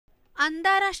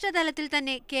അന്താരാഷ്ട്ര തലത്തിൽ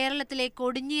തന്നെ കേരളത്തിലെ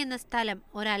കൊടിഞ്ഞി എന്ന സ്ഥലം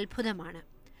ഒരത്ഭുതമാണ്.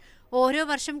 ഓരോ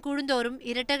വർഷം കൂടുന്തോറും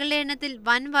ഇരട്ടകളുടെ എണ്ണത്തിൽ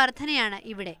വൻ വർധനയാണ്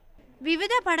ഇവിടെ.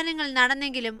 വിവിധ പഠനങ്ങൾ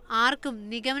നടന്നെങ്കിലും ആർക്കും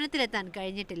നിഗമനത്തിലെത്താൻ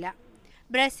കഴിഞ്ഞിട്ടില്ല.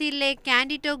 ബ്രസീലിലെ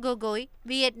കാൻഡിറ്റോ ഗോഗോയ്,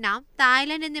 വിയറ്റ്നാം,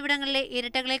 തായ്ലൻഡ് എന്നിവിടങ്ങളിലെ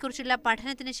ഇരട്ടകളെക്കുറിച്ചുള്ള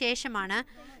പഠനത്തിന് ശേഷമാണ്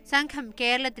സംഘം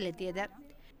കേരളത്തിലെത്തിയത്.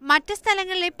 മറ്റ്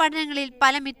സ്ഥലങ്ങളിലെ പഠനങ്ങളിൽ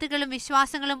പല മിത്തുകളും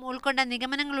വിശ്വാസങ്ങളും ഉൾക്കൊണ്ട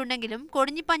നിഗമനങ്ങളുണ്ടെങ്കിലും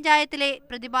കൊടിഞ്ഞി പഞ്ചായത്തിലെ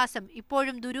പ്രതിഭാസം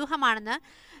ഇപ്പോഴും ദുരൂഹമാണെന്ന്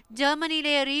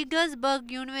ജർമ്മനിയിലെ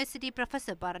റീഗേഴ്സ്ബർഗ് യൂണിവേഴ്സിറ്റി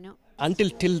പ്രൊഫസർ പറഞ്ഞു.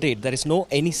 Till date, there is no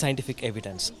any scientific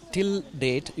evidence. Till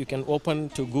date, you can open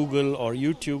to Google or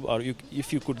YouTube, or if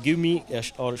you could give me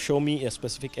or show me a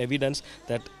specific evidence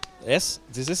that yes,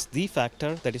 this is the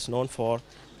factor that is known for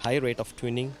high rate of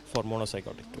twinning for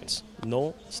monozygotic twins. No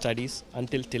studies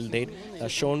till date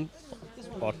have shown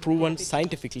or proven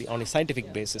scientifically on a scientific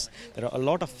basis. There are a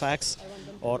lot of facts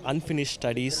or unfinished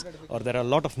studies, or there are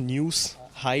a lot of news,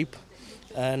 hype,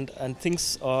 and things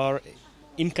are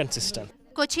inconsistent.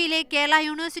 കൊച്ചിയിലെ Kerala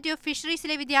university of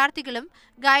ഫിഷറീസിലെ വിദ്യാർത്ഥികളും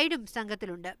ഗൈഡും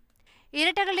സംഘത്തിലുണ്ട്.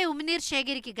 ഇരട്ടകളുടെ ഉമിനീർ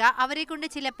ശേഖരിക്കുക, അവരെ കൊണ്ട്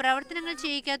ചില പ്രവർത്തനങ്ങൾ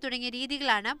ചെയ്യിക്കുക തുടങ്ങിയ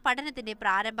രീതികളാണ് പഠനത്തിന്റെ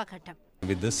പ്രാരംഭഘട്ടം.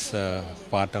 With this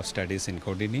part of studies in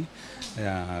Kodini,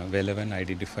 Velavan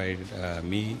identified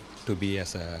me to be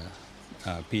as a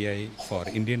PI for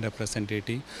Indian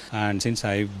representative, and since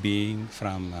I've been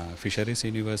from Fisheries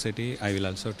University, I will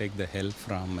also take the help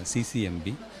from CCMB,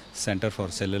 Center for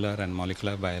Cellular and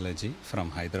Molecular Biology from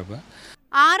Hyderabad.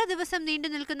 6 ദിവസം നീണ്ടു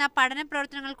നിൽക്കുന്ന പഠന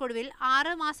പ്രവർത്തനങ്ങൾക്കൊടുവിൽ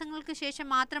 6 മാസങ്ങൾക്ക് ശേഷം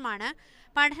മാത്രമാണ്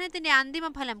പഠനത്തിന്റെ അന്തിമ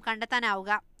ഫലം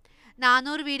കണ്ടെത്താനാവുക.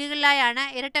 400 വീടുകളിലായാണ്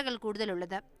ഇരട്ടകൾ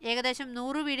കൂടുതലുള്ളത്. ഏകദേശം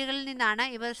 100 വീടുകളിൽ നിന്നാണ്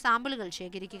ഇവർ സാമ്പിളുകൾ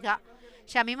ശേഖരിക്കുക.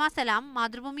 ഷമീമ സലാം,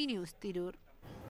 മാതൃഭൂമി ന്യൂസ്, തിരൂർ.